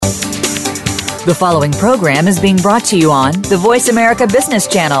The following program is being brought to you on the Voice America Business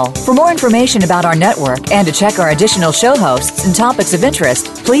Channel. For more information about our network and to check our additional show hosts and topics of interest,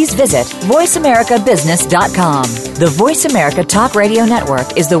 please visit voiceamericabusiness.com. The Voice America Talk Radio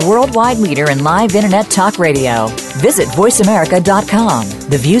Network is the worldwide leader in live Internet talk radio. Visit voiceamerica.com.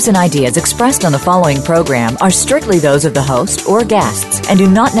 The views and ideas expressed on the following program are strictly those of the host or guests and do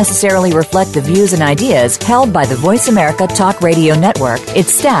not necessarily reflect the views and ideas held by the Voice America Talk Radio Network,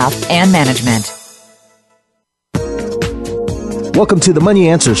 its staff, and management. Welcome to the Money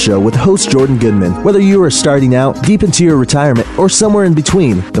Answer Show with host Jordan Goodman. Whether you are starting out, deep into your retirement, or somewhere in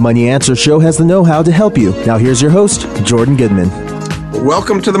between, the Money Answer Show has the know-how to help you. Now here's your host, Jordan Goodman.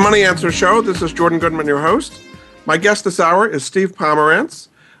 Welcome to the Money Answer Show. This is Jordan Goodman, your host. My guest this hour is Steve Pomeranz.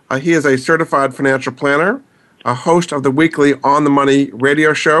 He is a certified financial planner, a host of the weekly On the Money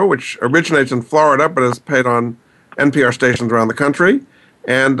radio show, which originates in Florida but is paid on NPR stations around the country,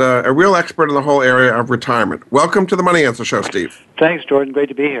 and a real expert in the whole area of retirement. Welcome to the Money Answer Show, Steve. Thanks, Jordan. Great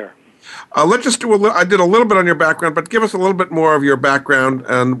to be here. Let's just do I did a little bit on your background, but give us a little bit more of your background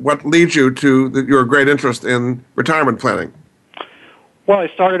and what leads you to your great interest in retirement planning. Well, I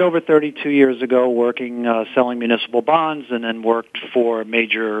started over 32 years ago working, selling municipal bonds, and then worked for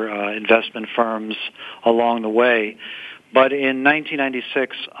major investment firms along the way. But in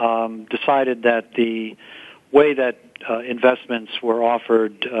 1996, decided that the way that investments were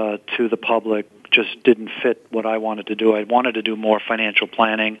offered to the public just didn't fit what I wanted to do. I wanted to do more financial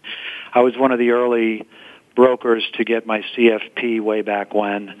planning. I was one of the early brokers to get my CFP way back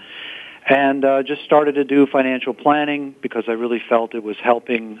when, and just started to do financial planning because I really felt it was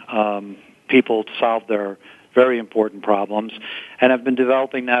helping people solve their very important problems. And I've been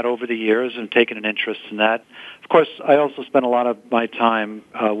developing that over the years and taken an interest in that. Of course, I also spent a lot of my time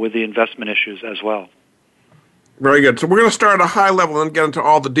with the investment issues as well. Very good. So we're going to start at a high level and get into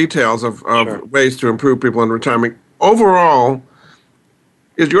all the details of Sure. ways to improve people in retirement. Overall,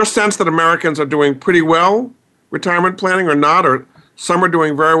 is your sense that Americans are doing pretty well retirement planning or not? Or some are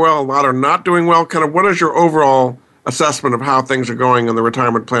doing very well, a lot are not doing well? Kind of what is your overall assessment of how things are going in the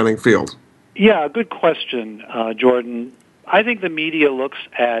retirement planning field? Yeah, good question, Jordan. I think the media looks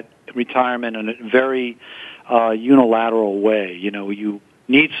at retirement in a very unilateral way. You know, you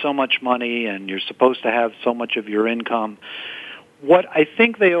need so much money and you're supposed to have so much of your income. What I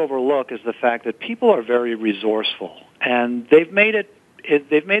think they overlook is the fact that people are very resourceful, and they've made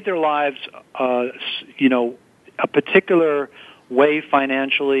their lives, a particular way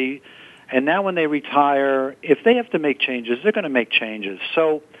financially. And now when they retire, if they have to make changes, they're going to make changes.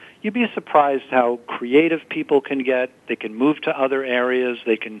 So you'd be surprised how creative people can get. They can move to other areas.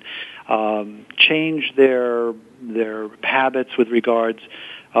 They can change their habits with regards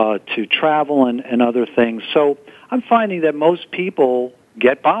to travel and other things. So I'm finding that most people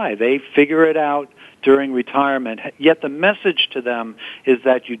get by. They figure it out during retirement, yet the message to them is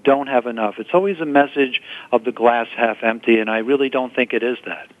that you don't have enough. It's always a message of the glass half empty, and I really don't think it is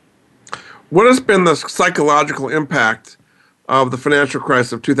that. What has been the psychological impact of the financial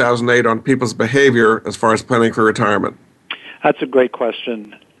crisis of 2008 on people's behavior as far as planning for retirement? That's a great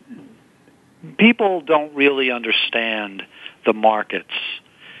question. People don't really understand the markets.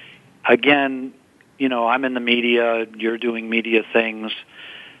 Again, I'm in the media, you're doing media things,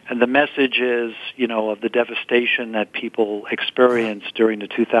 and the message is, of the devastation that people experienced during the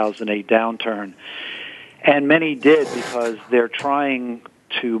 2008 downturn. And many did because they're trying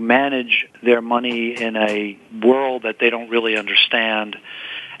to manage their money in a world that they don't really understand.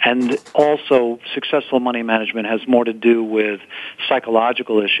 And also, successful money management has more to do with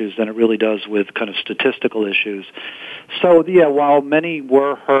psychological issues than it really does with kind of statistical issues. So, yeah, while many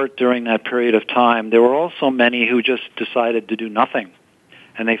were hurt during that period of time, there were also many who just decided to do nothing.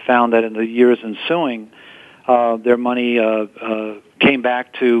 And they found that in the years ensuing, their money came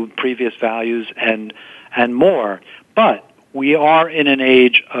back to previous values and more. But we are in an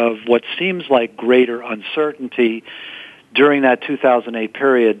age of what seems like greater uncertainty. During that 2008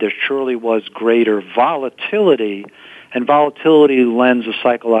 period, there surely was greater volatility, and volatility lends a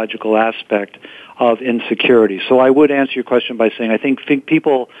psychological aspect of insecurity. So I would answer your question by saying I think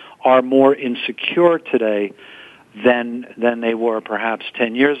people are more insecure today than they were perhaps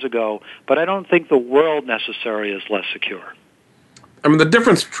 10 years ago, but I don't think the world necessarily is less secure. I mean, the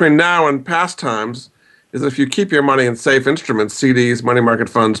difference between now and past times is if you keep your money in safe instruments, CDs, money market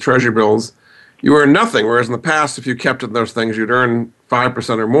funds, treasury bills, you earn nothing, whereas in the past, if you kept it in those things, you'd earn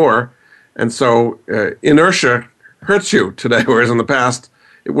 5% or more. And so inertia hurts you today, whereas in the past,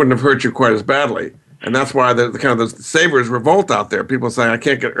 it wouldn't have hurt you quite as badly. And that's why the kind of the savers revolt out there. People say, I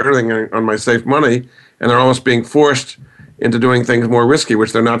can't get anything on my safe money, and they're almost being forced into doing things more risky,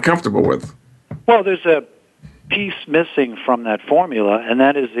 which they're not comfortable with. Well, there's a piece missing from that formula, and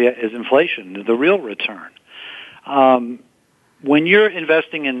that is inflation, the real return. When you're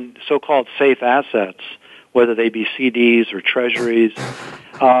investing in so-called safe assets, whether they be CDs or treasuries,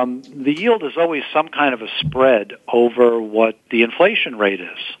 the yield is always some kind of a spread over what the inflation rate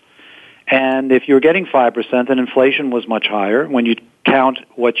is. And if you're getting 5%, then inflation was much higher. When you count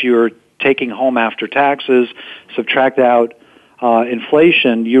what you're taking home after taxes, subtract out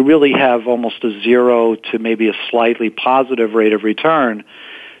inflation, you really have almost a zero to maybe a slightly positive rate of return.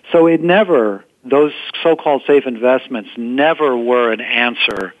 So those so-called safe investments never were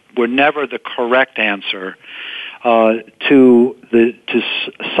were never the correct answer to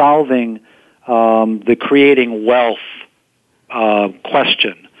solving the creating wealth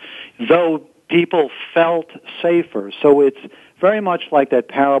question, though people felt safer. So it's very much like that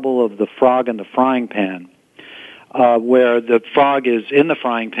parable of the frog and the frying pan, where the frog is in the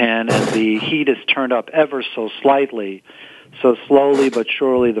frying pan and the heat is turned up ever so slightly. So slowly but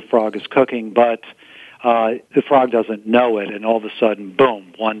surely the frog is cooking, but the frog doesn't know it, and all of a sudden,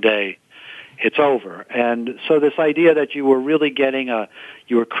 boom, one day it's over. And so this idea that you were really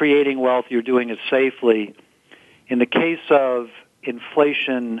you were creating wealth, you're doing it safely. In the case of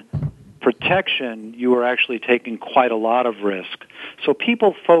inflation protection, you were actually taking quite a lot of risk. So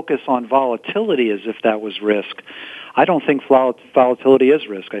people focus on volatility as if that was risk. I don't think volatility is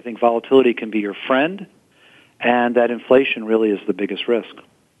risk. I think volatility can be your friend, and that inflation really is the biggest risk.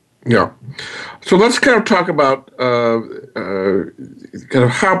 Yeah. So let's kind of talk about kind of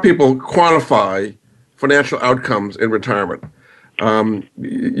how people quantify financial outcomes in retirement.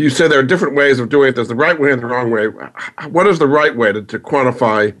 You say there are different ways of doing it. There's the right way and the wrong way. What is the right way to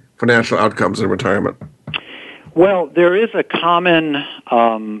quantify financial outcomes in retirement? Well, there is a common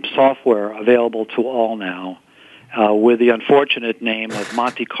software available to all now with the unfortunate name of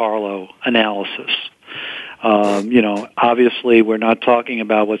Monte Carlo analysis. Obviously we're not talking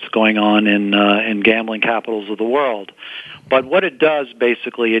about what's going on in gambling capitals of the world. But what it does,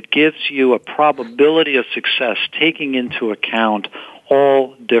 basically, it gives you a probability of success taking into account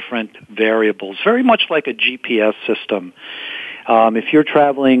all different variables, very much like a GPS system. If you're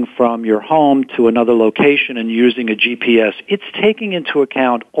traveling from your home to another location and using a GPS, it's taking into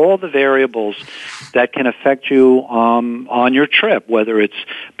account all the variables that can affect you on your trip, whether it's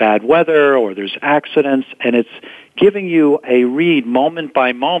bad weather or there's accidents, and it's giving you a read moment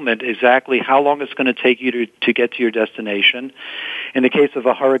by moment exactly how long it's going to take you to get to your destination. In the case of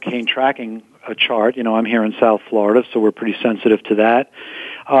a hurricane tracking chart, I'm here in South Florida, so we're pretty sensitive to that.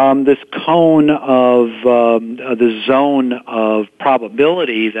 This cone of the zone of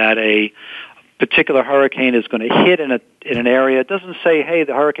probability that a particular hurricane is going to hit in an area. It doesn't say, hey,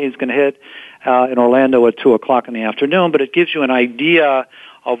 the hurricane is going to hit in Orlando at 2 o'clock in the afternoon, but it gives you an idea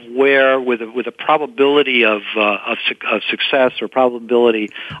of where, with a probability of success or probability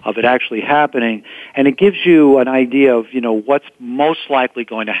of it actually happening, and it gives you an idea of what's most likely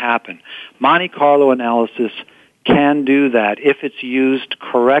going to happen. Monte Carlo analysis can do that if it's used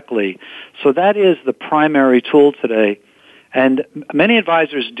correctly. So that is the primary tool today. And many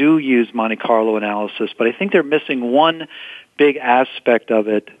advisors do use Monte Carlo analysis, but I think they're missing one big aspect of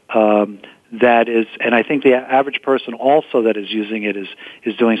it that is, and I think the average person also that is using it is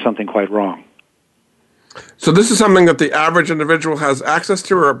doing something quite wrong. So this is something that the average individual has access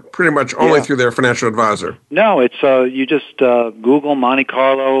to, or pretty much only through their financial advisor? No, it's you just Google Monte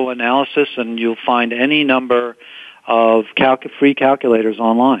Carlo analysis, and you'll find any number of free calculators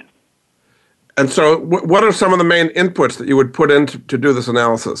online. And so what are some of the main inputs that you would put in to do this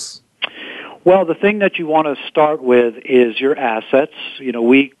analysis? Well, the thing that you want to start with is your assets.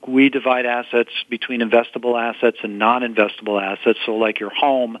 We divide assets between investable assets and non-investable assets. So like your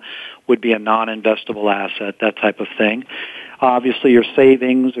home would be a non-investable asset, that type of thing. Obviously, your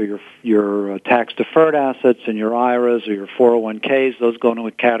savings or your tax-deferred assets and your IRAs or your 401ks, those go into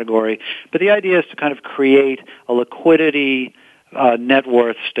a category. But the idea is to kind of create a liquidity net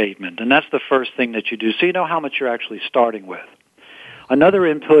worth statement. And that's the first thing that you do, so you know how much you're actually starting with. Another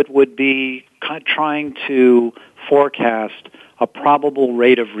input would be trying to forecast a probable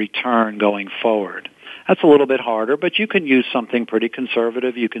rate of return going forward. That's a little bit harder, but you can use something pretty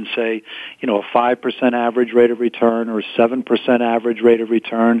conservative. You can say, a 5% average rate of return or a 7% average rate of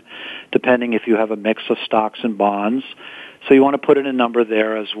return, depending if you have a mix of stocks and bonds. So you want to put in a number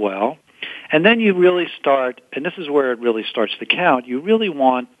there as well. And then you really start, and this is where it really starts to count, you really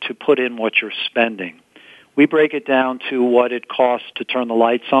want to put in what you're spending. We break it down to what it costs to turn the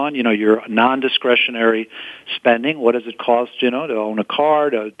lights on, your non-discretionary spending. What does it cost, to own a car,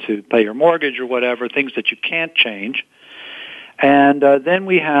 to pay your mortgage or whatever, things that you can't change. And then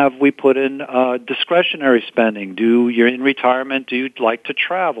we put in discretionary spending. You're in retirement, do you like to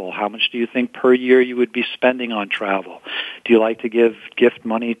travel? How much do you think per year you would be spending on travel? Do you like to give gift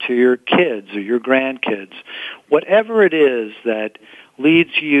money to your kids or your grandkids? Whatever it is that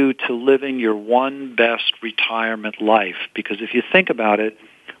leads you to living your one best retirement life. Because if you think about it,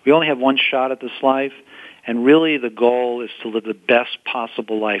 we only have one shot at this life, and really the goal is to live the best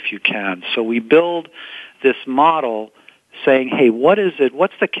possible life you can. So we build this model saying, hey, what is it?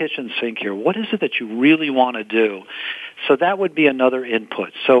 What's the kitchen sink here? What is it that you really want to do? So that would be another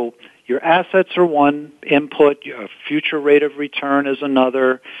input. So your assets are one input, your future rate of return is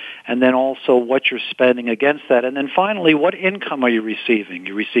another, and then also what you're spending against that. And then finally, what income are you receiving?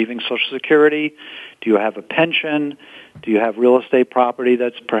 You're receiving Social Security? Do you have a pension? Do you have real estate property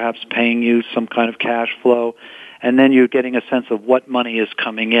that's perhaps paying you some kind of cash flow? And then you're getting a sense of what money is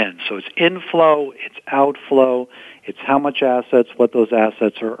coming in. So it's inflow, it's outflow, it's how much assets, what those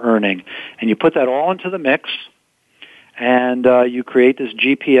assets are earning. And you put that all into the mix, and you create this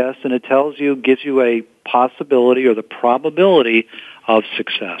GPS, and it tells you, gives you a possibility or the probability of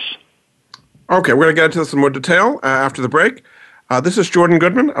success. Okay, we're going to get into some more detail after the break. This is Jordan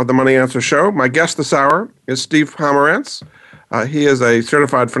Goodman of the Money Answer Show. My guest this hour is Steve Pomeranz. He is a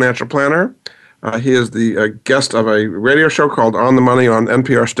certified financial planner. He is the guest of a radio show called On the Money on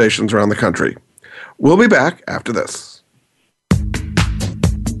NPR stations around the country. We'll be back after this.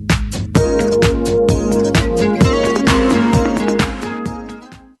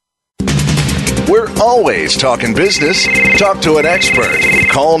 We're always talking business. Talk to an expert.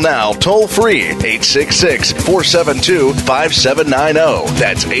 Call now toll free 866-472-5790.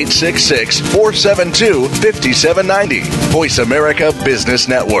 That's 866-472-5790. Voice America Business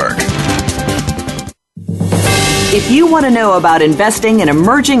Network. If you want to know about investing in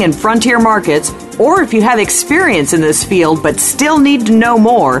emerging and frontier markets, or if you have experience in this field but still need to know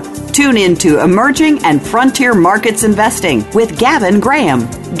more, tune in to Emerging and Frontier Markets Investing with Gavin Graham.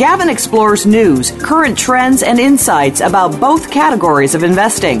 Gavin explores news, current trends, and insights about both categories of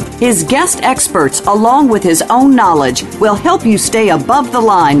investing. His guest experts, along with his own knowledge, will help you stay above the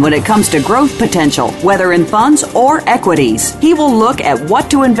line when it comes to growth potential, whether in funds or equities. He will look at what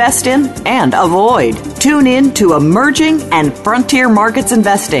to invest in and avoid. Tune in to Emerging and Frontier Markets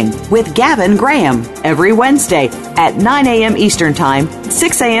Investing with Gavin Graham every Wednesday at 9 a.m. Eastern Time,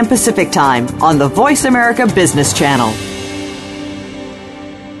 6 a.m. Pacific Time on the Voice America Business Channel.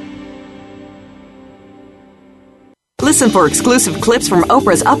 Listen for exclusive clips from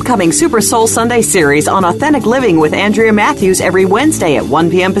Oprah's upcoming Super Soul Sunday series on Authentic Living with Andrea Matthews every Wednesday at 1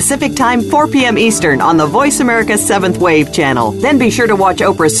 p.m. Pacific Time, 4 p.m. Eastern on the Voice America 7th Wave channel. Then be sure to watch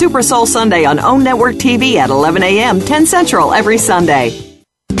Oprah's Super Soul Sunday on OWN Network TV at 11 a.m., 10 Central every Sunday.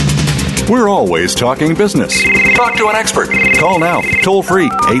 We're always talking business. Talk to an expert. Call now, toll free,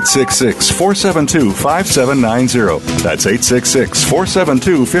 866-472-5790. That's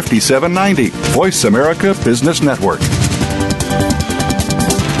 866-472-5790. Voice America Business Network.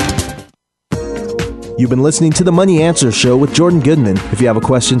 You've been listening to the Money Answer Show with Jordan Goodman. If you have a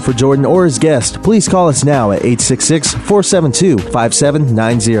question for Jordan or his guest, please call us now at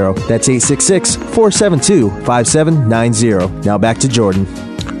 866-472-5790. That's 866-472-5790. Now back to Jordan.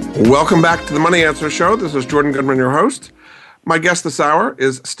 Welcome back to the Money Answer Show. This is Jordan Goodman, your host. My guest this hour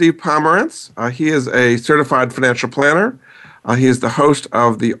is Steve Pomeranz. He is a certified financial planner. He is the host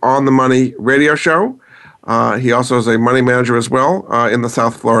of the On the Money radio show. He also is a money manager as well in the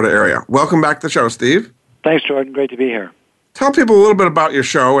South Florida area. Welcome back to the show, Steve. Thanks, Jordan. Great to be here. Tell people a little bit about your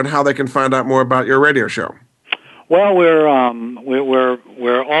show and how they can find out more about your radio show. Well, we're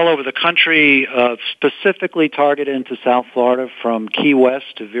all over the country, specifically targeted into South Florida, from Key West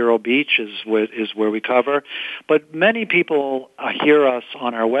to Vero Beach is where we cover. But many people hear us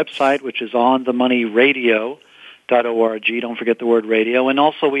on our website, which is onthemoneyradio.org. Don't forget the word radio. And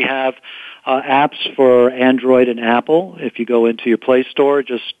also we have apps for Android and Apple. If you go into your Play Store,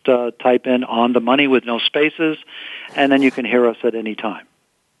 just type in On the Money with no spaces, and then you can hear us at any time.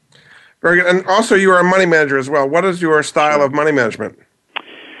 Very good. And also, you are a money manager as well. What is your style of money management?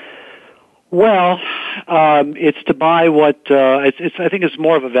 Well, it's to buy what I think it's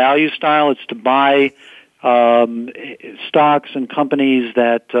more of a value style. It's to buy stocks and companies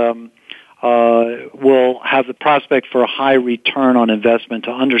that will have the prospect for a high return on investment.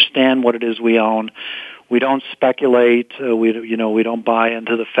 To understand what it is we own, we don't speculate. We don't buy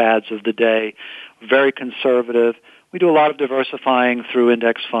into the fads of the day. Very conservative. We do a lot of diversifying through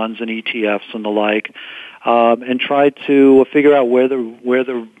index funds and ETFs and the like, and try to figure out where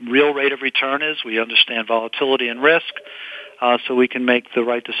the real rate of return is. We understand volatility and risk, so we can make the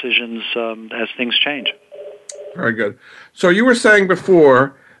right decisions as things change. Very good. So you were saying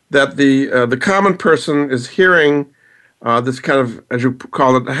before that the common person is hearing this kind of, as you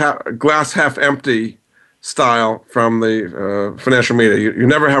call it, glass half empty style from the financial media. You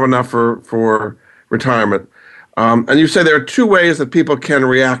never have enough for retirement. And you say there are two ways that people can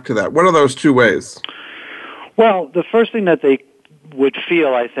react to that. What are those two ways? Well, the first thing that they would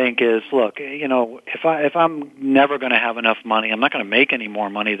feel, I think, is, look, if I'm never going to have enough money, I'm not going to make any more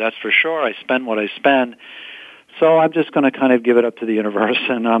money, that's for sure. I spend what I spend. So I'm just going to kind of give it up to the universe,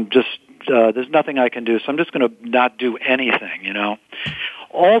 and I'm just, there's nothing I can do, so I'm just going to not do anything,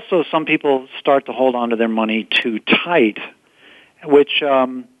 Also, some people start to hold on to their money too tight, which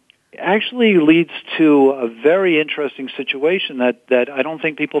actually leads to a very interesting situation that I don't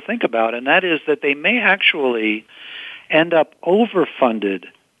think people think about, and that is that they may actually end up overfunded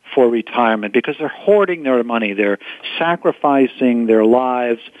for retirement because they're hoarding their money. They're sacrificing their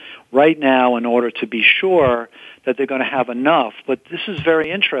lives right now in order to be sure that they're going to have enough. But this is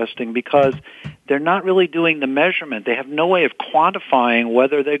very interesting because they're not really doing the measurement. They have no way of quantifying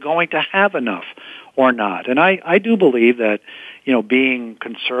whether they're going to have enough or not. And I do believe that, being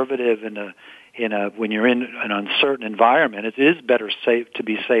conservative when you're in an uncertain environment, it is better to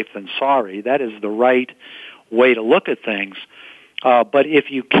be safe than sorry. That is the right way to look at things. But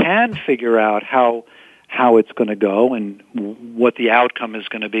if you can figure out how it's going to go and what the outcome is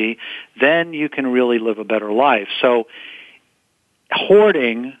going to be, then you can really live a better life. So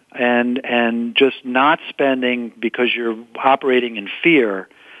hoarding and just not spending because you're operating in fear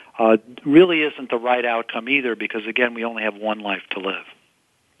really isn't the right outcome either, because, again, we only have one life to live.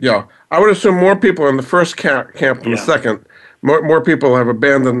 Yeah. I would assume more people are in the first camp than the second. More people have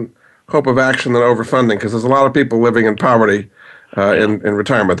abandoned hope of action than overfunding, because there's a lot of people living in poverty in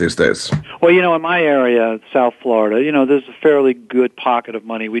retirement these days. Well, in my area, South Florida, there's a fairly good pocket of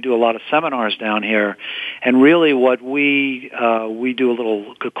money. We do a lot of seminars down here, and really what we do a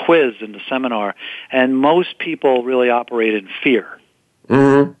little quiz in the seminar, and most people really operate in fear.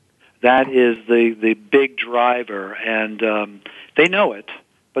 Mm-hmm. That is the big driver, and they know it,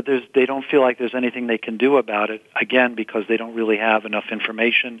 but they don't feel like there's anything they can do about it, again, because they don't really have enough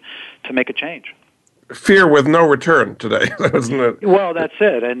information to make a change. Fear with no return today, isn't it? Well, that's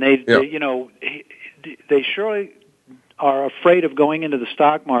it. And they surely are afraid of going into the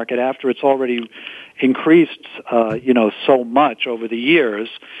stock market after it's already increased, so much over the years.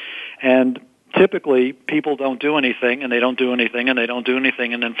 And typically, people don't do anything, and they don't do anything, and they don't do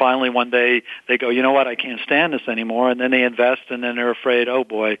anything, and then finally one day they go, you know what, I can't stand this anymore, and then they invest, and then they're afraid, oh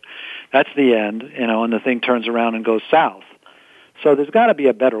boy, that's the end, and the thing turns around and goes south. So there's got to be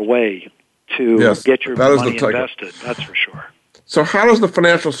a better way to get your money invested, that's for sure. So how does the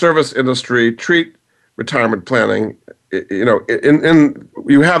financial service industry treat retirement planning?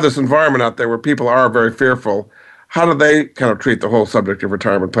 You have this environment out there where people are very fearful. How do they kind of treat the whole subject of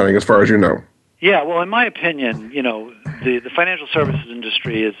retirement planning, as far as you know? Yeah, well, in my opinion, the financial services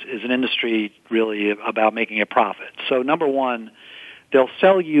industry is an industry really about making a profit. So, number one, they'll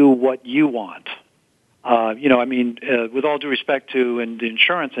sell you what you want. With all due respect to in the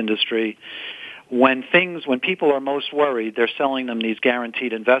insurance industry, when people are most worried, they're selling them these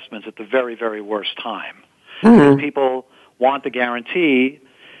guaranteed investments at the very, very worst time. Mm-hmm. People want the guarantee.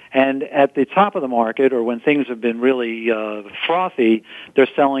 And at the top of the market, or when things have been really frothy, they're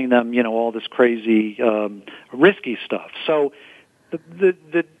selling them, all this crazy, risky stuff. So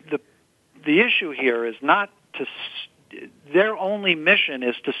the issue here is not their only mission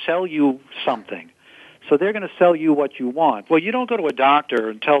is to sell you something. So they're going to sell you what you want. Well, you don't go to a doctor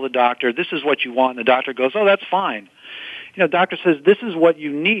and tell the doctor, this is what you want, and the doctor goes, oh, that's fine. Doctor says, this is what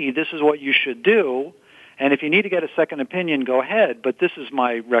you need, this is what you should do. And if you need to get a second opinion, go ahead, but this is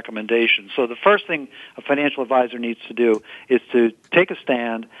my recommendation. So the first thing a financial advisor needs to do is to take a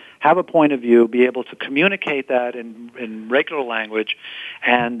stand, have a point of view, be able to communicate that in regular language,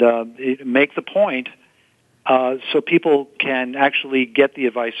 and make the point so people can actually get the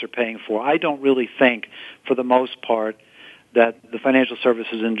advice they're paying for. I don't really think, for the most part, that the financial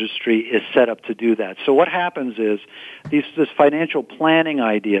services industry is set up to do that. So what happens is this financial planning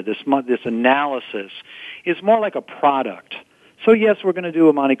idea, this analysis, is more like a product. So yes, we're going to do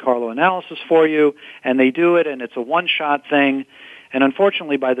a Monte Carlo analysis for you, and they do it, and it's a one-shot thing. And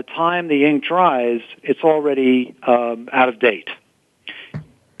unfortunately, by the time the ink dries, it's already out of date.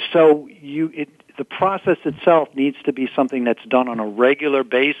 So the process itself needs to be something that's done on a regular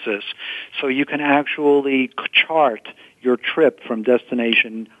basis, so you can actually chart your trip from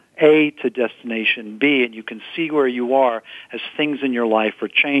destination A to destination B, and you can see where you are as things in your life are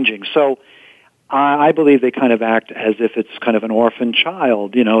changing. So I believe they kind of act as if it's kind of an orphan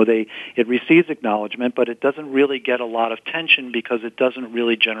child. It receives acknowledgement, but it doesn't really get a lot of attention because it doesn't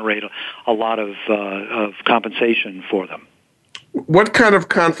really generate a lot of compensation for them. What kind of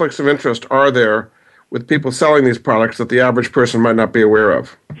conflicts of interest are there with people selling these products that the average person might not be aware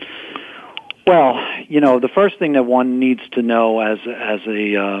of? Well, the first thing that one needs to know as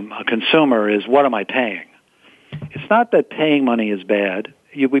a consumer is, what am I paying? It's not that paying money is bad.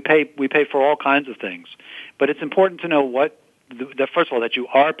 We pay for all kinds of things, but it's important to know first of all, that you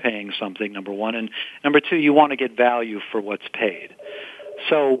are paying something, number one, and number two, you want to get value for what's paid.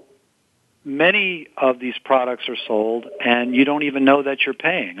 So many of these products are sold, and you don't even know that you're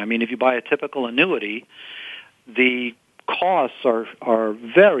paying. I mean, if you buy a typical annuity, the costs are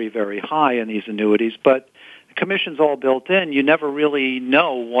very, very high in these annuities, but the commission's all built in. You never really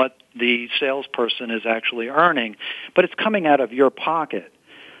know what the salesperson is actually earning, but it's coming out of your pocket.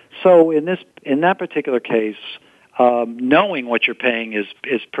 So in that particular case, knowing what you're paying is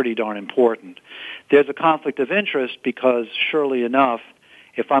pretty darn important. There's a conflict of interest because, surely enough,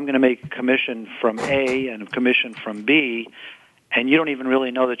 if I'm going to make a commission from A and a commission from B, and you don't even really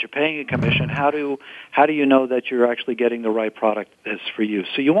know that you're paying a commission, how do you know that you're actually getting the right product that's for you?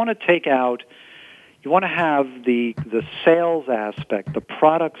 So you want to have the sales aspect, the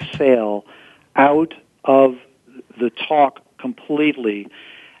product sale, out of the talk completely.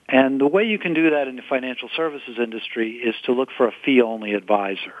 And the way you can do that in the financial services industry is to look for a fee-only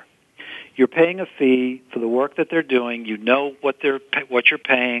advisor. You're paying a fee for the work that they're doing. You know what you're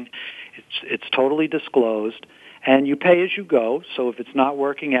paying. It's totally disclosed, and you pay as you go. So if it's not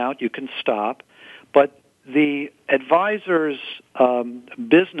working out, you can stop. But the advisor's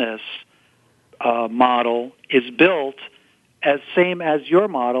business model is built as same as your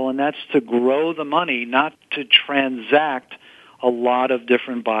model, and that's to grow the money, not to transact a lot of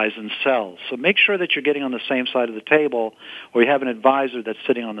different buys and sells. So make sure that you're getting on the same side of the table, or you have an advisor that's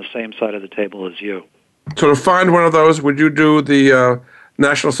sitting on the same side of the table as you. So to find one of those, would you do the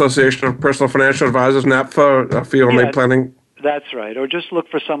National Association of Personal Financial Advisors, NAPFA, fee-only planning? That's right. Or just look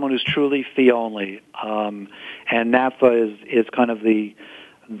for someone who's truly fee-only. And NAPFA is kind of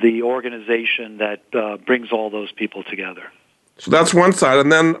the organization that brings all those people together. So that's one side.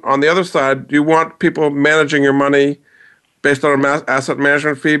 And then on the other side, do you want people managing your money based on an asset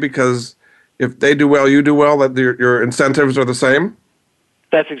management fee, because if they do well, you do well, that your incentives are the same?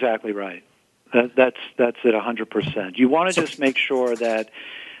 That's exactly right. That's it 100%. You want to just make sure that,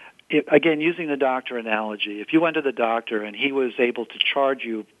 again, using the doctor analogy, if you went to the doctor and he was able to charge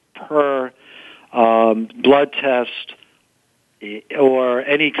you per blood test or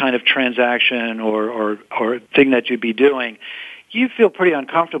any kind of transaction or thing that you'd be doing, you feel pretty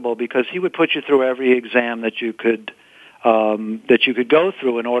uncomfortable because he would put you through every exam that you could go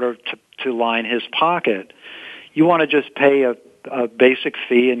through in order to line his pocket. You want to just pay a basic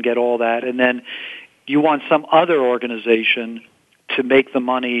fee and get all that, and then you want some other organization to make the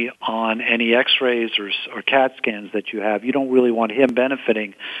money on any x-rays or CAT scans that you have. You don't really want him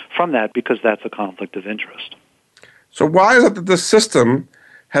benefiting from that because that's a conflict of interest. So why is it that this system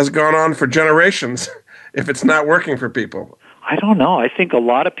has gone on for generations if it's not working for people? I don't know. I think a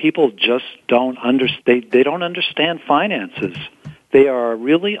lot of people just don't understand. They don't understand finances. They are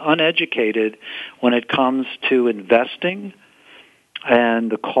really uneducated when it comes to investing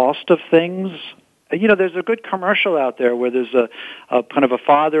and the cost of things. There's a good commercial out there where there's a kind of a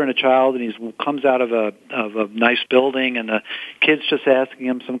father and a child, and he comes out of a nice building, and the kid's just asking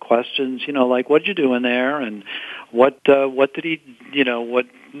him some questions, like, what'd you do in there, and what did he,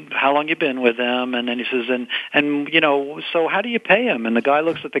 how long you been with him, and then he says, and so how do you pay him? And the guy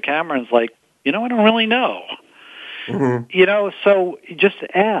looks at the camera and is like, I don't really know. Mm-hmm. So just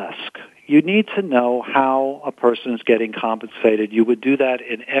ask. You need to know how a person is getting compensated. You would do that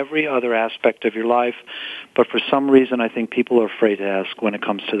in every other aspect of your life, but for some reason I think people are afraid to ask when it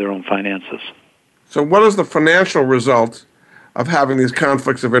comes to their own finances. So what is the financial result of having these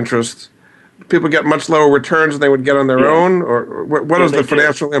conflicts of interest? People get much lower returns than they would get on their own, or what is the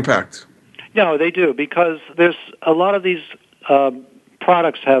financial impact? No, they do, because there's a lot of these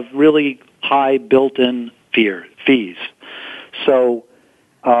products have really high built-in fees. So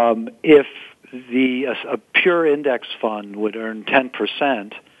if a pure index fund would earn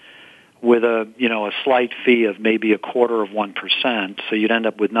 10% with a slight fee of maybe 1/4%, so you'd end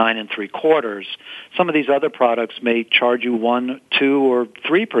up with 9 3/4. Some of these other products may charge you 1, 2, or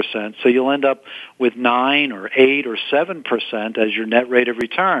 3%, so you'll end up with 9 or 8 or 7% as your net rate of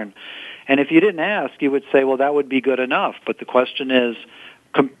return. And if you didn't ask, you would say, well, that would be good enough. But the question is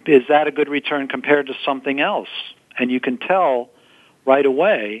that a good return compared to something else? And you can tell right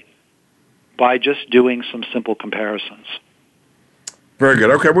away by just doing some simple comparisons. Very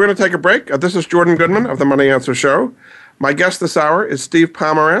good. Okay, we're going to take a break. This is Jordan Goodman of the Money Answer Show. My guest this hour is Steve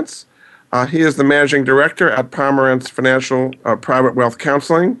Pomeranz. He is the managing director at Pomeranz Financial Private Wealth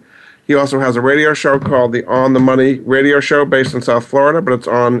Counseling. He also has a radio show called the On the Money Radio Show based in South Florida, but it's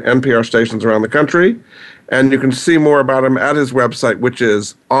on NPR stations around the country. And you can see more about him at his website, which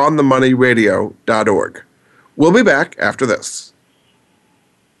is onthemoneyradio.org. We'll be back after this.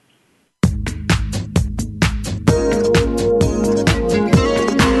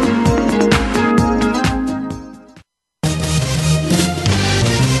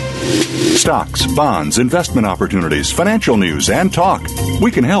 Stocks, bonds, investment opportunities, financial news, and talk.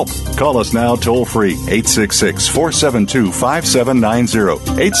 We can help. Call us now toll-free, 866-472-5790.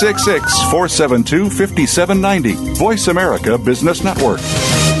 866-472-5790. Voice America Business Network.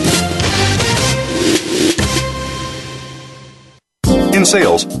 In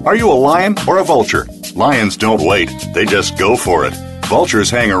sales, are you a lion or a vulture? Lions don't wait. They just go for it. Vultures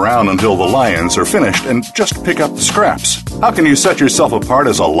hang around until the lions are finished and just pick up the scraps. How can you set yourself apart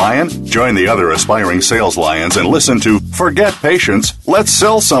as a lion? Join the other aspiring sales lions and listen to Forget Patience, Let's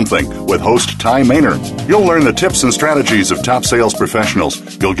Sell Something with host Ty Maynard. You'll learn the tips and strategies of top sales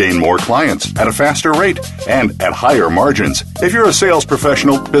professionals. You'll gain more clients at a faster rate and at higher margins. If you're a sales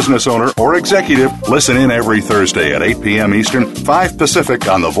professional, business owner, or executive, listen in every Thursday at 8 p.m. Eastern, 5 Pacific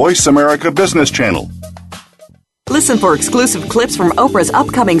on the Voice America Business Channel. Listen for exclusive clips from Oprah's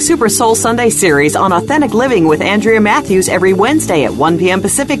upcoming Super Soul Sunday series on Authentic Living with Andrea Matthews every Wednesday at 1 p.m.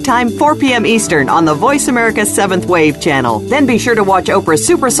 Pacific Time, 4 p.m. Eastern on the Voice America 7th Wave channel. Then be sure to watch Oprah's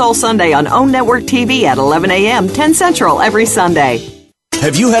Super Soul Sunday on OWN Network TV at 11 a.m., 10 Central every Sunday.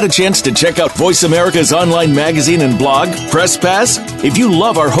 Have you had a chance to check out Voice America's online magazine and blog, Press Pass? If you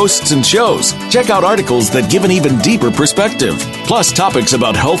love our hosts and shows, check out articles that give an even deeper perspective. Plus topics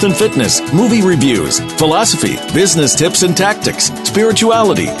about health and fitness, movie reviews, philosophy, business tips and tactics,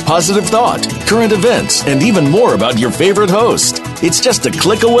 spirituality, positive thought, current events, and even more about your favorite host. It's just a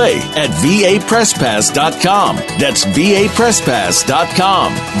click away at vapresspass.com. That's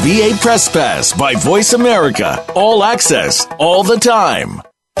vapresspass.com. VA Press Pass by Voice America. All access, all the time.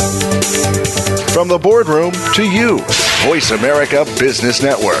 From the boardroom to you, Voice America Business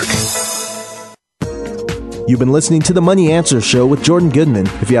Network. You've been listening to the Money Answer Show with Jordan Goodman.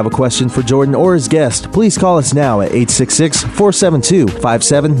 If you have a question for Jordan or his guest, please call us now at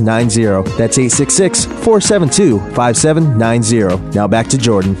 866-472-5790. That's 866-472-5790. Now back to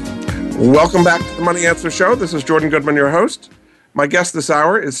Jordan. Welcome back to the Money Answer Show. This is Jordan Goodman, your host. My guest this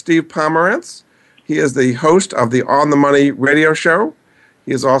hour is Steve Pomeranz. He is the host of the On the Money Radio Show.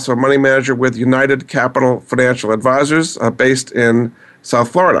 He is also a money manager with United Capital Financial Advisors based in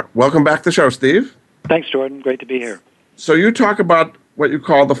South Florida. Welcome back to the show, Steve. Thanks, Jordan. Great to be here. So you talk about what you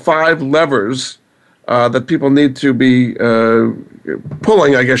call the 5 levers that people need to be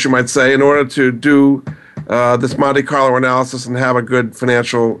pulling, I guess you might say, in order to do this Monte Carlo analysis and have a good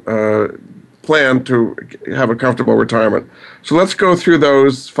financial plan to have a comfortable retirement. So let's go through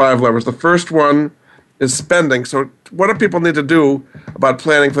those 5 levers. The first one is spending. So what do people need to do about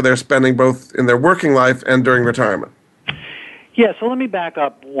planning for their spending both in their working life and during retirement? Yeah, so let me back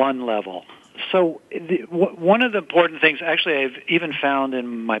up one level. So one of the important things, actually, I've even found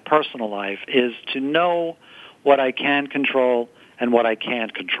in my personal life, is to know what I can control and what I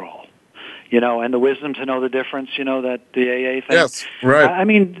can't control. And the wisdom to know the difference, that the AA thing. Yes, right. I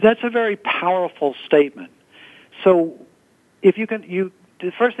mean, that's a very powerful statement. So if you can,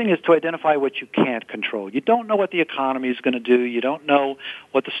 the first thing is to identify what you can't control. You don't know what the economy is going to do. You don't know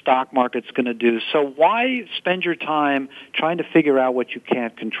what the stock market's going to do. So why spend your time trying to figure out what you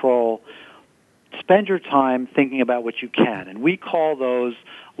can't control? Spend your time thinking about what you can. And we call those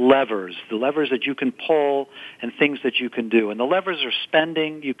levers, the levers that you can pull and things that you can do. And the levers are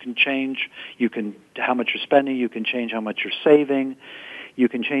spending. You can change how much you're spending. You can change how much you're saving. You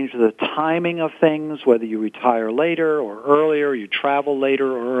can change the timing of things, whether you retire later or earlier, you travel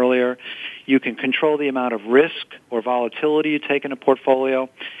later or earlier. You can control the amount of risk or volatility you take in a portfolio.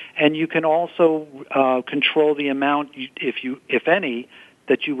 And you can also control the amount, if any,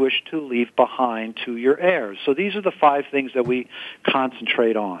 that you wish to leave behind to your heirs. So these are the 5 things that we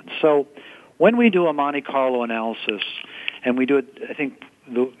concentrate on. So when we do a Monte Carlo analysis, and we do it, I think,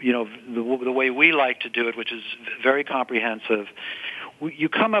 the way we like to do it, which is very comprehensive, you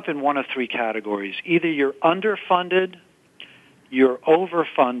come up in one of 3 categories. Either you're underfunded, you're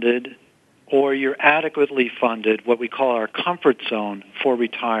overfunded, or you're adequately funded, what we call our comfort zone for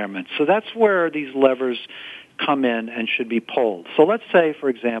retirement. So that's where these levers come in and should be pulled. So let's say, for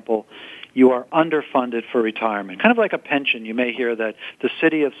example, you are underfunded for retirement. Kind of like a pension. You may hear that the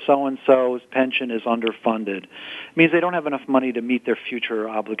city of so-and-so's pension is underfunded. It means they don't have enough money to meet their future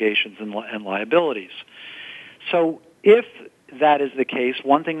obligations and liabilities. So if that is the case,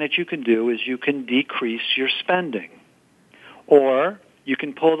 one thing that you can do is you can decrease your spending. Or you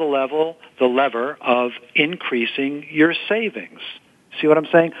can pull the lever of increasing your savings. See what I'm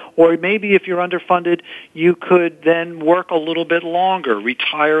saying? Or maybe if you're underfunded, you could then work a little bit longer,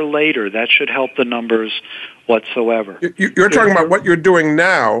 retire later. That should help the numbers whatsoever. You're talking about what you're doing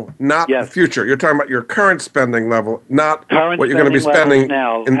now, not Yes. the future. You're talking about your current spending level, not Current what you're going to be spending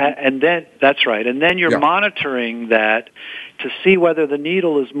now. And then that's right. And then you're monitoring that to see whether the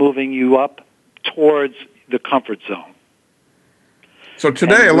needle is moving you up towards the comfort zone. So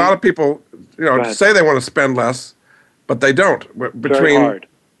today, a lot of people, say they want to spend less, but they don't. Between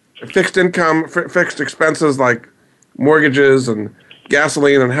fixed income, fixed expenses like mortgages and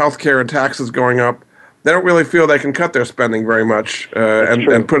gasoline and healthcare and taxes going up, they don't really feel they can cut their spending very much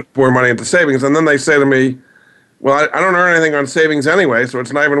and put more money into savings. And then they say to me, well, I don't earn anything on savings anyway, so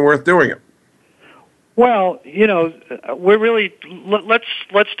it's not even worth doing it. Well, we're really,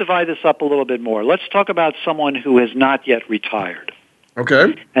 let's divide this up a little bit more. Let's talk about someone who has not yet retired.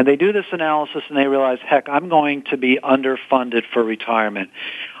 Okay. And they do this analysis and they realize, heck, I'm going to be underfunded for retirement.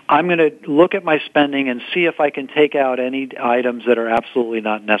 I'm going to look at my spending and see if I can take out any items that are absolutely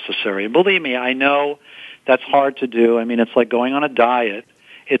not necessary. And believe me, I know that's hard to do. I mean, it's like going on a diet.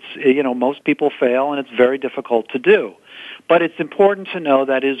 It's, most people fail and it's very difficult to do. But it's important to know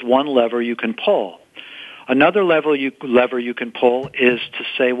that is one lever you can pull. Another lever you can pull is to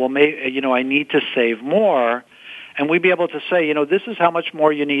say, well, I need to save more. And we'd be able to say, this is how much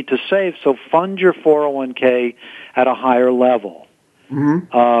more you need to save, so fund your 401k at a higher level.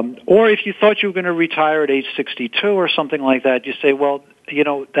 Mm-hmm. Or if you thought you were going to retire at age 62 or something like that, you say, well,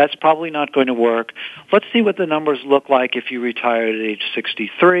 that's probably not going to work. Let's see what the numbers look like if you retire at age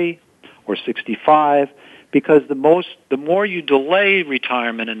 63 or 65, because the more you delay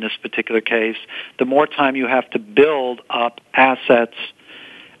retirement in this particular case, the more time you have to build up assets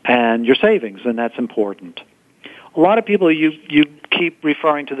and your savings, and that's important. A lot of people, you keep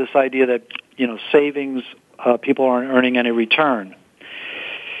referring to this idea that, savings, people aren't earning any return.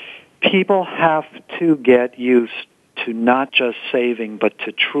 People have to get used to not just saving, but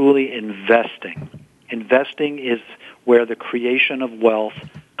to truly investing. Investing is where the creation of wealth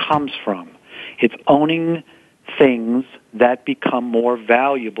comes from. It's owning things that become more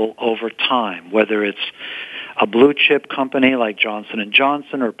valuable over time, whether it's a blue chip company like Johnson &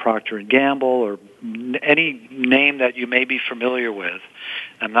 Johnson or Procter & Gamble or any name that you may be familiar with.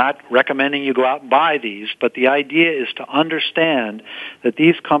 I'm not recommending you go out and buy these, but the idea is to understand that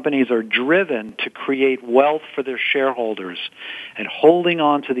these companies are driven to create wealth for their shareholders, and holding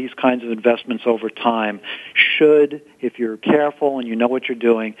on to these kinds of investments over time should, if you're careful and you know what you're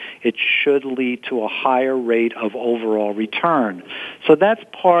doing, it should lead to a higher rate of overall return. So that's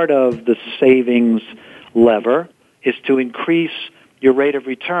part of the savings lever, is to increase your rate of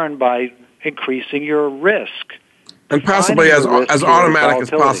return by increasing your risk. And possibly as automatic as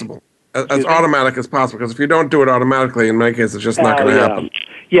possible. As automatic as possible, because if you don't do it automatically, in many cases, it's just not going to happen.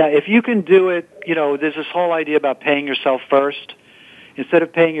 Yeah, if you can do it, there's this whole idea about paying yourself first. Instead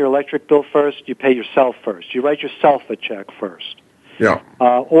of paying your electric bill first, you pay yourself first. You write yourself a check first. Yeah.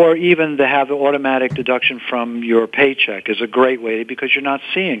 Or even to have an automatic deduction from your paycheck is a great way because you're not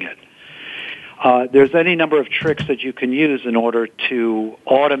seeing it. There's any number of tricks that you can use in order to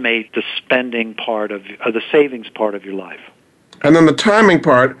automate the spending part of the savings part of your life. And then the timing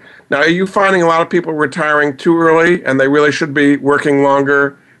part. Now, are you finding a lot of people retiring too early, and they really should be working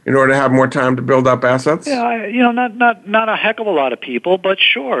longer in order to have more time to build up assets? Yeah, not a heck of a lot of people, but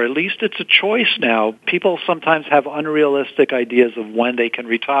sure, at least it's a choice now. People sometimes have unrealistic ideas of when they can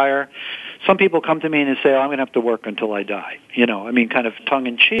retire. Some people come to me and say, I'm going to have to work until I die. Kind of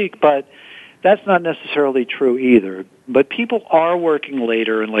tongue-in-cheek, but that's not necessarily true either. But people are working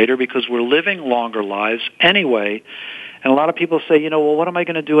later and later because we're living longer lives anyway. And a lot of people say, well, what am I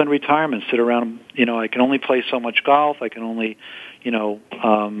going to do in retirement? Sit around, I can only play so much golf. I can only,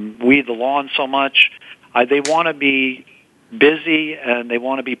 weed the lawn so much. They want to be busy and they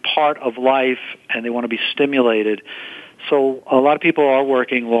want to be part of life and they want to be stimulated. So a lot of people are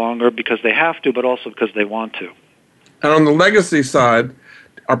working longer because they have to, but also because they want to. And on the legacy side,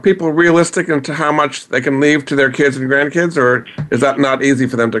 are people realistic into how much they can leave to their kids and grandkids, or is that not easy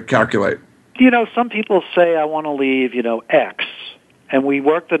for them to calculate? Some people say, I want to leave, X. And we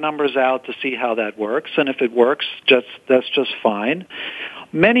work the numbers out to see how that works. And if it works, that's just fine.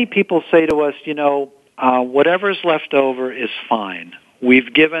 Many people say to us, whatever's left over is fine.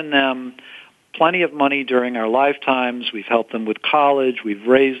 We've given them plenty of money during our lifetimes. We've helped them with college. We've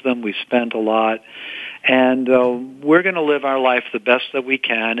raised them. We've spent a lot. And we're going to live our life the best that we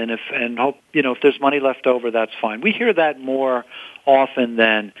can. And if there's money left over, that's fine. We hear that more often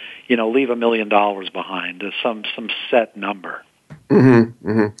than, leave $1 million behind, some set number. Mm-hmm,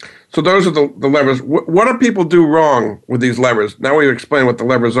 mm-hmm. So those are the levers. What do people do wrong with these levers? Now we've explained what the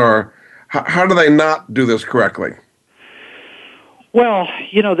levers are. How do they not do this correctly? Well,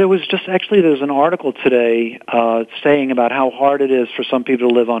 there was an article today saying about how hard it is for some people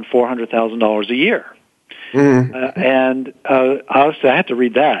to live on $400,000 a year. Mm-hmm. And honestly, I had to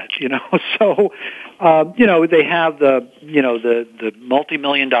read that, So, they have the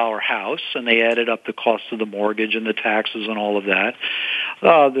multi-million-dollar house, and they added up the cost of the mortgage and the taxes and all of that.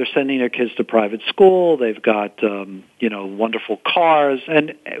 They're sending their kids to private school. They've got, wonderful cars.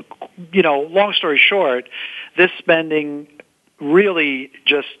 And, long story short, this spending really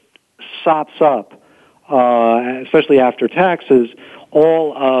just sops up, especially after taxes,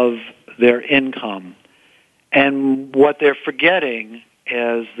 all of their income. And what they're forgetting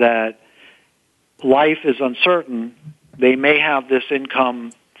is that life is uncertain. They may have this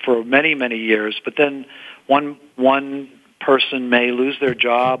income for many, many years, but then one person may lose their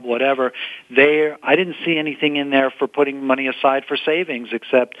job, whatever. I didn't see anything in there for putting money aside for savings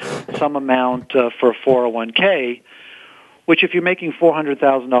except some amount for a 401k, which if you're making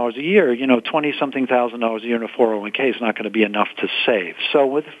 $400,000 a year, $20-something thousand a year in a 401k is not going to be enough to save. So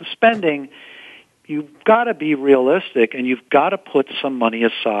with spending, you've got to be realistic, and you've got to put some money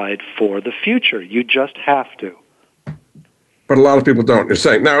aside for the future. You just have to. But a lot of people don't. You're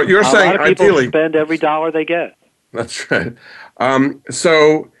saying a lot of people ideally spend every dollar they get. That's right.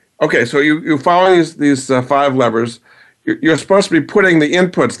 So you follow these 5 levers. You're supposed to be putting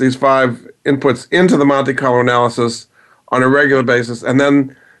these 5 inputs into the Monte Carlo analysis on a regular basis, and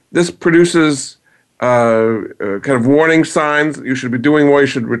then this produces kind of warning signs. You should be doing more. You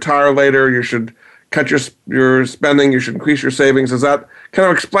should retire later. You should cut your spending. You should increase your savings. Does that kind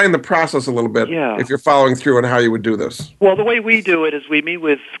of explain the process a little bit? Yeah. If you're following through on how you would do this? Well, the way we do it is we meet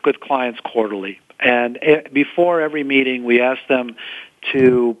with clients quarterly, and before every meeting, we ask them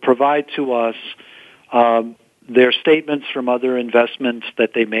to provide to us their statements from other investments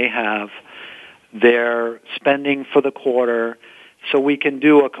that they may have, their spending for the quarter, so we can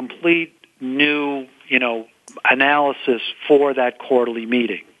do a complete new, analysis for that quarterly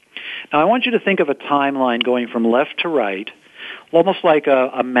meeting. Now, I want you to think of a timeline going from left to right, almost like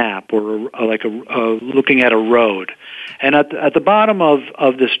a map or looking at a road. And at the bottom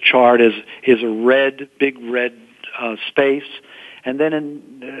of this chart is a big red space, and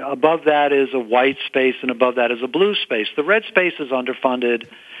then above that is a white space, and above that is a blue space. The red space is underfunded,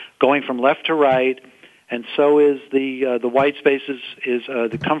 going from left to right, and so is the white space is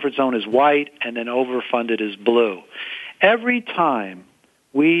the comfort zone is white, and then overfunded is blue. Every time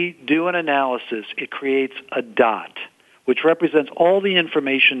we do an analysis, it creates a dot, which represents all the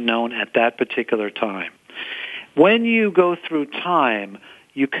information known at that particular time. When you go through time,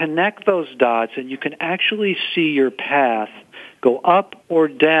 you connect those dots, and you can actually see your path go up or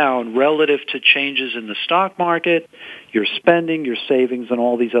down relative to changes in the stock market, your spending, your savings, and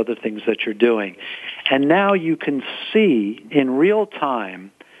all these other things that you're doing. And now you can see in real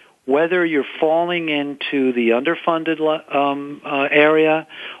time whether you're falling into the underfunded area,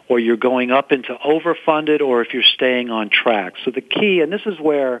 or you're going up into overfunded, or if you're staying on track. So the key, and this is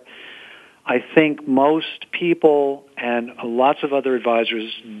where I think most people and lots of other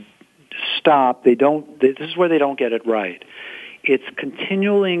advisors stop. This is where they don't get it right. It's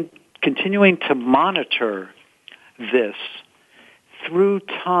continuing to monitor this through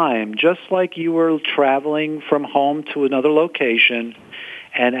time, just like you were traveling from home to another location,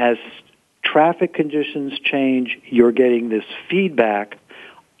 and as traffic conditions change, you're getting this feedback,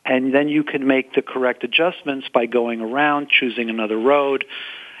 and then you can make the correct adjustments by going around, choosing another road,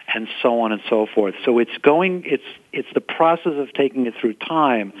 and so on and so forth. So it's the process of taking it through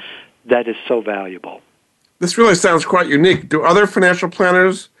time that is so valuable. This really sounds quite unique. Do other financial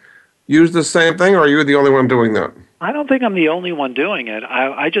planners use the same thing, or are you the only one doing that? I don't think I'm the only one doing it.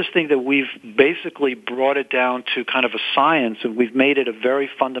 I just think that we've basically brought it down to kind of a science, and we've made it a very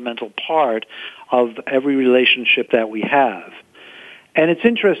fundamental part of every relationship that we have. And it's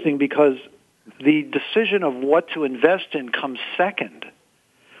interesting because the decision of what to invest in comes second.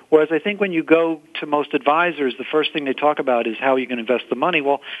 Whereas I think when you go to most advisors, the first thing they talk about is how you can invest the money.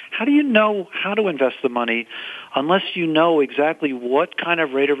 Well, how do you know how to invest the money unless you know exactly what kind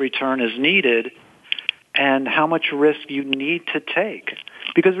of rate of return is needed and how much risk you need to take?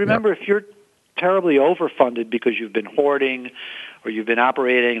 Because remember, if you're terribly overfunded because you've been hoarding or you've been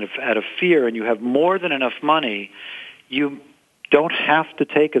operating out of fear and you have more than enough money, you don't have to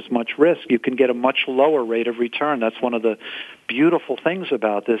take as much risk. You can get a much lower rate of return. That's one of the beautiful things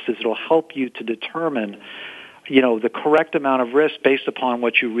about this is it'll help you to determine, the correct amount of risk based upon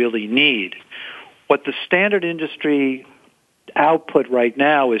what you really need. What the standard industry output right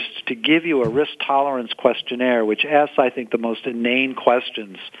now is to give you a risk tolerance questionnaire, which asks, I think, the most inane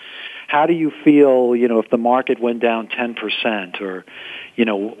questions. How do you feel, if the market went down 10%? Or,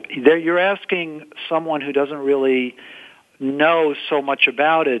 you're asking someone who doesn't really know so much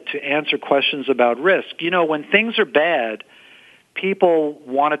about it to answer questions about risk. When things are bad, people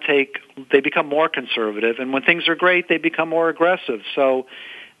they become more conservative, and when things are great, they become more aggressive. So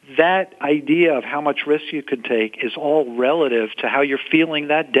that idea of how much risk you can take is all relative to how you're feeling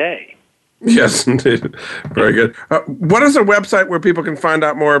that day. Yes, indeed. Very good. What is a website where people can find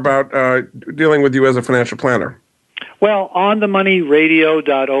out more about dealing with you as a financial planner? Well,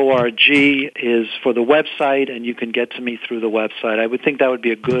 onthemoneyradio.org is for the website, and you can get to me through the website. I would think that would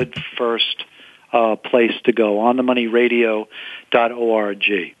be a good first place to go,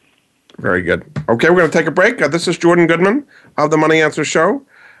 onthemoneyradio.org. Very good. Okay, we're going to take a break. This is Jordan Goodman of The Money Answer Show.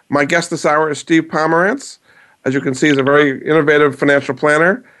 My guest this hour is Steve Pomeranz. As you can see, he's a very innovative financial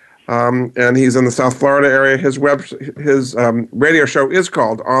planner, and he's in the South Florida area. His radio show is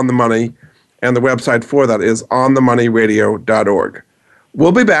called On the Money, and the website for that is onthemoneyradio.org.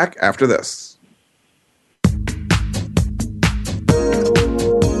 We'll be back after this.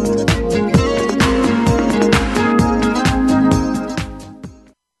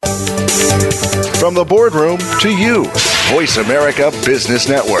 From the boardroom to you, Voice America Business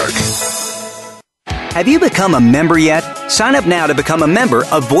Network. Have you become a member yet? Sign up now to become a member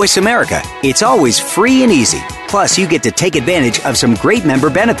of Voice America. It's always free and easy. Plus, you get to take advantage of some great member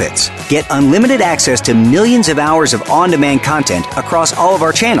benefits. Get unlimited access to millions of hours of on-demand content across all of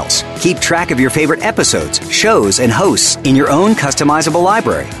our channels. Keep track of your favorite episodes, shows, and hosts in your own customizable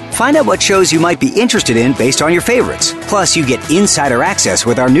library. Find out what shows you might be interested in based on your favorites. Plus, you get insider access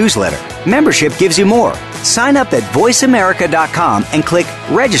with our newsletter. Membership gives you more. Sign up at voiceamerica.com and click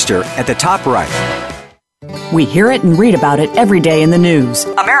Register at the top right. We hear it and read about it every day in the news.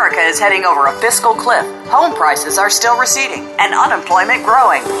 America is heading over a fiscal cliff. Home prices are still receding and unemployment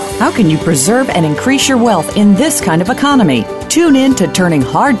growing. How can you preserve and increase your wealth in this kind of economy? Tune in to Turning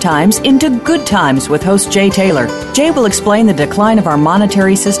Hard Times into Good Times with host Jay Taylor. Jay will explain the decline of our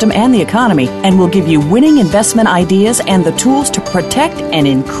monetary system and the economy, and will give you winning investment ideas and the tools to protect and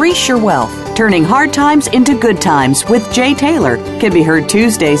increase your wealth. Turning Hard Times into Good Times with Jay Taylor can be heard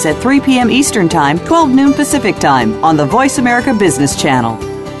Tuesdays at 3 p.m. Eastern Time, 12 noon Pacific Time on the Voice America Business Channel.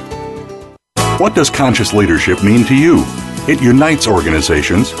 What does conscious leadership mean to you? It unites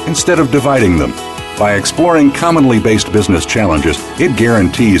organizations instead of dividing them. By exploring commonly based business challenges, it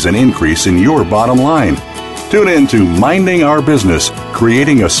guarantees an increase in your bottom line. Tune in to Minding Our Business,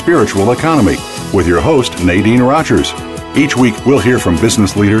 Creating a Spiritual Economy with your host, Nadine Rogers. Each week, we'll hear from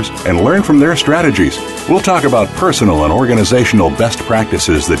business leaders and learn from their strategies. We'll talk about personal and organizational best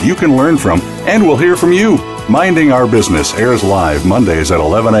practices that you can learn from, and we'll hear from you. Minding Our Business airs live Mondays at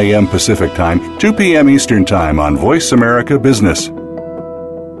 11 a.m. Pacific Time, 2 p.m. Eastern Time on Voice America Business.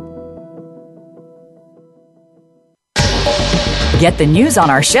 Get the news on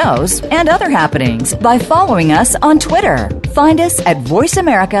our shows and other happenings by following us on Twitter. Find us at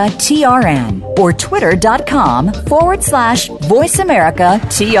VoiceAmericaTRN or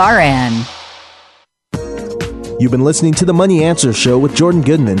twitter.com/VoiceAmericaTRN. You've been listening to The Money Answer Show with Jordan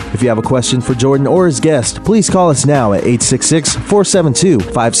Goodman. If you have a question for Jordan or his guest, please call us now at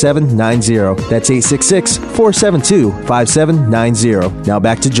 866-472-5790. That's 866-472-5790. Now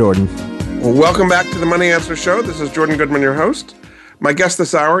back to Jordan. Well, welcome back to The Money Answer Show. This is Jordan Goodman, your host. My guest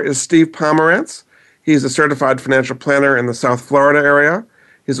this hour is Steve Pomeranz. He's a certified financial planner in the South Florida area.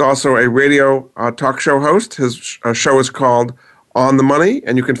 He's also a radio talk show host. His show is called On the Money,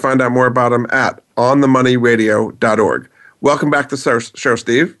 and you can find out more about him at onthemoneyradio.org. Welcome back to the show,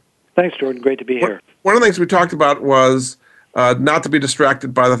 Steve. Thanks, Jordan. Great to be here. One of the things we talked about was not to be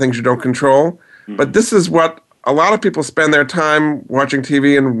distracted by the things you don't control. Mm-hmm. But this is what a lot of people spend their time watching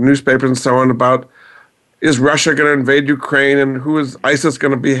TV and newspapers and so on about. Is Russia going to invade Ukraine, and who is ISIS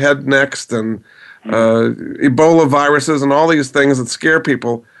going to behead next, and Ebola viruses and all these things that scare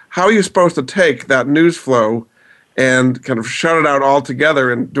people. How are you supposed to take that news flow and kind of shut it out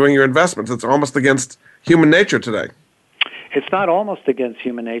altogether in doing your investments? It's almost against human nature today. It's not almost against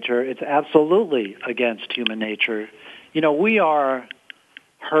human nature. It's absolutely against human nature. You know, we are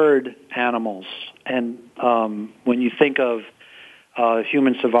herd animals, and when you think of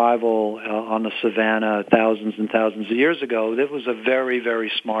human survival on the savannah thousands and thousands of years ago, that was a very,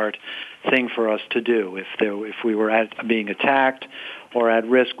 very smart thing for us to do. If we were being attacked or at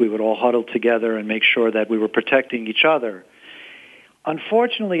risk, we would all huddle together and make sure that we were protecting each other.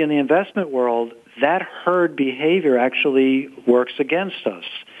 Unfortunately, in the investment world, that herd behavior actually works against us.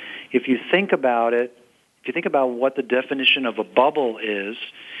 If you think about it, if you think about what the definition of a bubble is,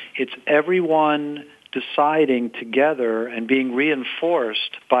 it's everyone deciding together and being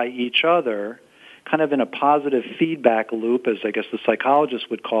reinforced by each other, kind of in a positive feedback loop, as I guess the psychologists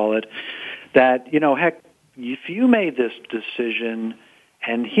would call it, that, heck, if you made this decision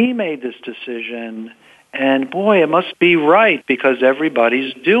and he made this decision, and boy, it must be right because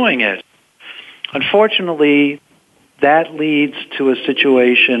everybody's doing it. Unfortunately, that leads to a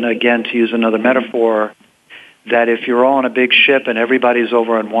situation, again, to use another metaphor, that if you're all on a big ship and everybody's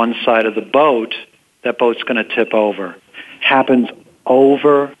over on one side of the boat, that boat's going to tip over. Happens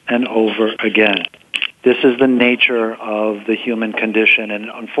over and over again. This is the nature of the human condition, and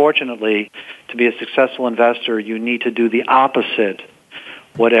unfortunately, to be a successful investor, you need to do the opposite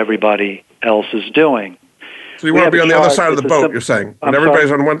what everybody else is doing. So you want to be on the other side of the boat, you're saying. When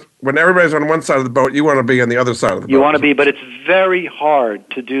everybody's on one side of the boat, you want to be on the other side of the boat. You want to be, but it's very hard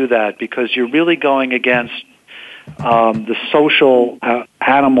to do that because you're really going against the social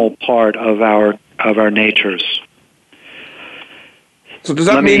animal part of our natures. So does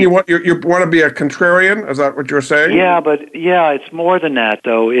that mean you want to be a contrarian? Is that what you're saying? Yeah, it's more than that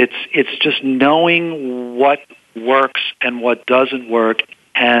though. It's just knowing what works and what doesn't work,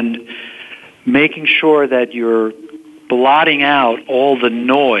 and making sure that you're blotting out all the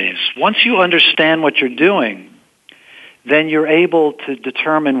noise. Once you understand what you're doing, then you're able to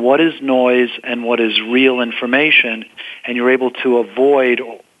determine what is noise and what is real information, and you're able to avoid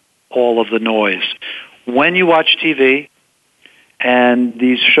all of the noise. When you watch TV and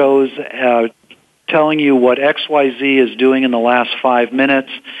these shows telling you what XYZ is doing in the last 5 minutes,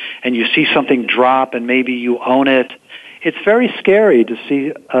 and you see something drop and maybe you own it, it's very scary to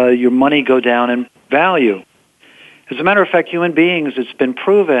see your money go down in value. As a matter of fact, human beings, it's been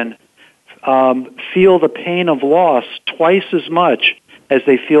proven, feel the pain of loss twice as much as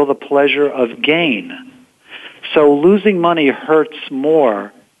they feel the pleasure of gain. So losing money hurts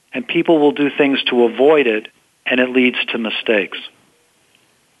more, and people will do things to avoid it, and it leads to mistakes.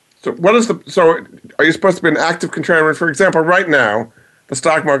 So are you supposed to be an active contrarian? For example, right now, the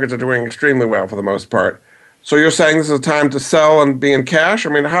stock markets are doing extremely well for the most part. So you're saying this is a time to sell and be in cash? I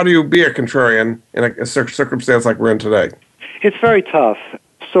mean, how do you be a contrarian in a circumstance like we're in today? It's very tough.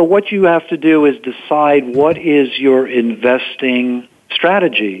 So what you have to do is decide what is your investing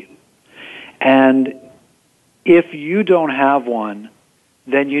strategy. And if you don't have one,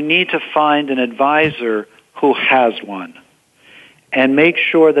 then you need to find an advisor who has one. And make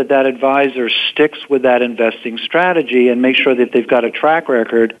sure that that advisor sticks with that investing strategy, and make sure that they've got a track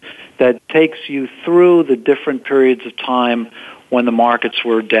record that takes you through the different periods of time when the markets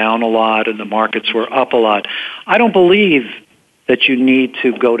were down a lot and the markets were up a lot. I don't believe that you need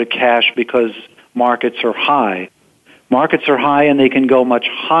to go to cash because markets are high. Markets are high and they can go much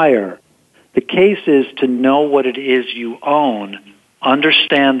higher. The case is to know what it is you own,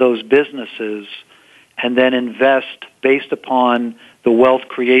 understand those businesses, and then invest based upon the wealth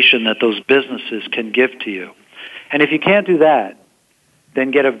creation that those businesses can give to you. And if you can't do that,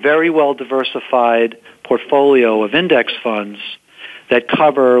 then get a very well-diversified portfolio of index funds that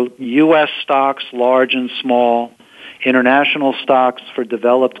cover U.S. stocks, large and small, international stocks for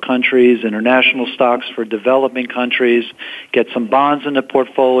developed countries, international stocks for developing countries. Get some bonds in the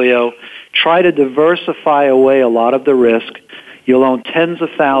portfolio. Try to diversify away a lot of the risk. You'll own tens of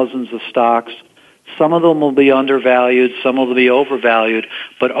thousands of stocks. Some of them will be undervalued, some will be overvalued,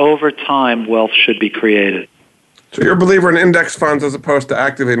 but over time, wealth should be created. So you're a believer in index funds as opposed to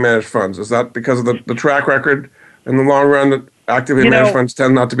actively managed funds. Is that because of the track record in the long run that actively managed funds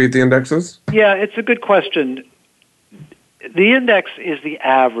tend not to beat the indexes? Yeah, it's a good question. The index is the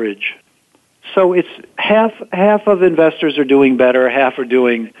average. So it's half of investors are doing better, half are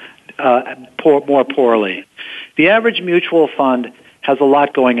doing more poorly. The average mutual fund has a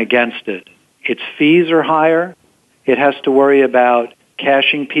lot going against it. Its fees are higher. It has to worry about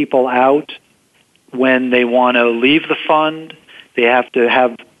cashing people out when they want to leave the fund. They have to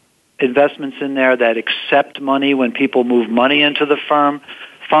have investments in there that accept money when people move money into the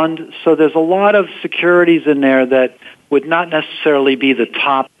fund. So there's a lot of securities in there that would not necessarily be the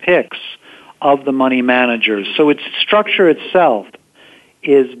top picks of the money managers. So its structure itself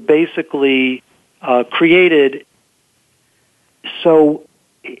is basically created so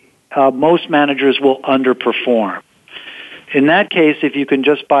most managers will underperform. In that case, if you can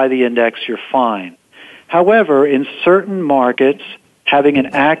just buy the index, you're fine. However, in certain markets, having an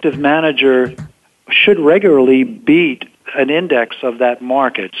active manager should regularly beat an index of that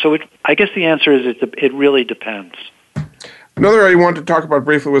market. So I guess the answer is it really depends. Another area you wanted to talk about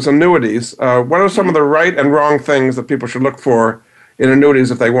briefly was annuities. What are some of the right and wrong things that people should look for in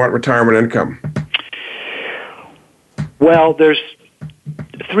annuities if they want retirement income? Well, there's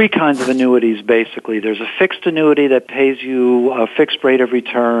three kinds of annuities, basically. There's a fixed annuity that pays you a fixed rate of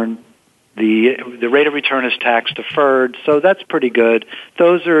return. The rate of return is tax deferred, so that's pretty good.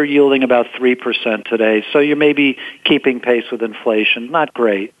 Those are yielding about 3% today, so you may be keeping pace with inflation. Not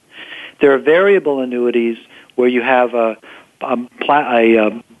great. There are variable annuities where you have a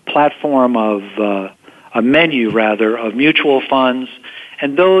platform of a menu of mutual funds,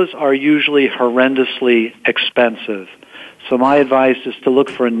 and those are usually horrendously expensive. So my advice is to look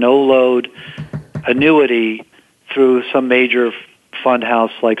for a no-load annuity through some major fund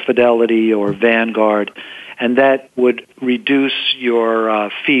house like Fidelity or Vanguard, and that would reduce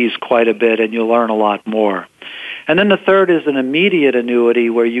your fees quite a bit, and you'll earn a lot more. And then the third is an immediate annuity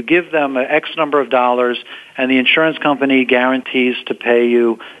where you give them X number of dollars, and the insurance company guarantees to pay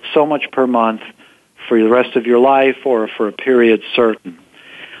you so much per month for the rest of your life or for a period certain.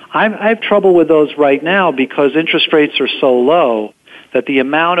 I have trouble with those right now because interest rates are so low that the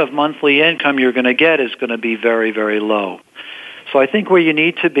amount of monthly income you're going to get is going to be very, very low. So I think where you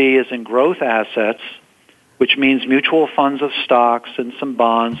need to be is in growth assets, which means mutual funds of stocks and some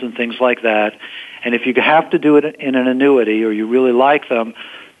bonds and things like that. And if you have to do it in an annuity or you really like them,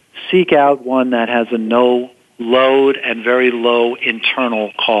 seek out one that has a no load and very low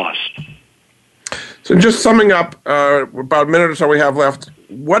internal cost. So just summing up, about a minute or so we have left,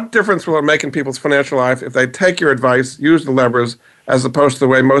 what difference will it make in people's financial life if they take your advice, use the levers, as opposed to the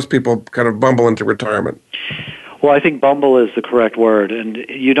way most people kind of bumble into retirement? Well, I think bumble is the correct word, and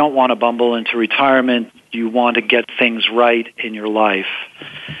you don't want to bumble into retirement. You want to get things right in your life.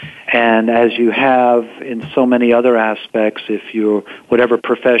 And as you have in so many other aspects, if you're whatever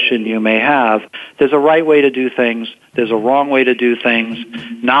profession you may have, there's a right way to do things, there's a wrong way to do things.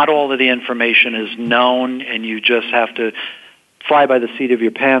 Not all of the information is known, and you just have to fly by the seat of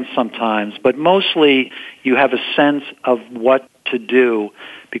your pants sometimes. But mostly you have a sense of what to do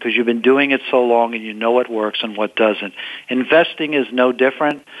because you've been doing it so long and you know what works and what doesn't. Investing is no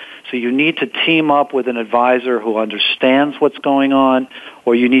different. So you need to team up with an advisor who understands what's going on,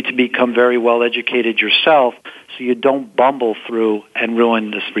 or you need to become very well educated yourself so you don't bumble through and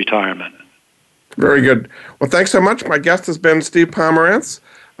ruin this retirement. Very good. Well, thanks so much. My guest has been Steve Pomeranz.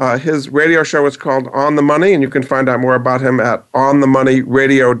 His radio show is called On the Money, and you can find out more about him at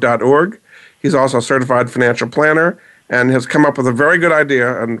onthemoneyradio.org. He's also a certified financial planner and has come up with a very good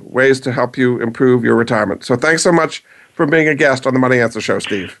idea and ways to help you improve your retirement. So thanks so much for being a guest on the Money Answer Show,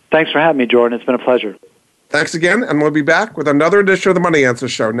 Steve. Thanks for having me, Jordan. It's been a pleasure. Thanks again, and we'll be back with another edition of the Money Answer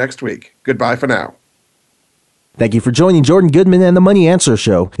Show next week. Goodbye for now. Thank you for joining Jordan Goodman and the Money Answer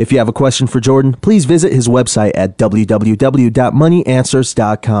Show. If you have a question for Jordan, please visit his website at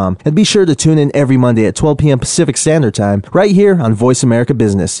www.moneyanswers.com. And be sure to tune in every Monday at 12 p.m. Pacific Standard Time right here on Voice America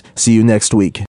Business. See you next week.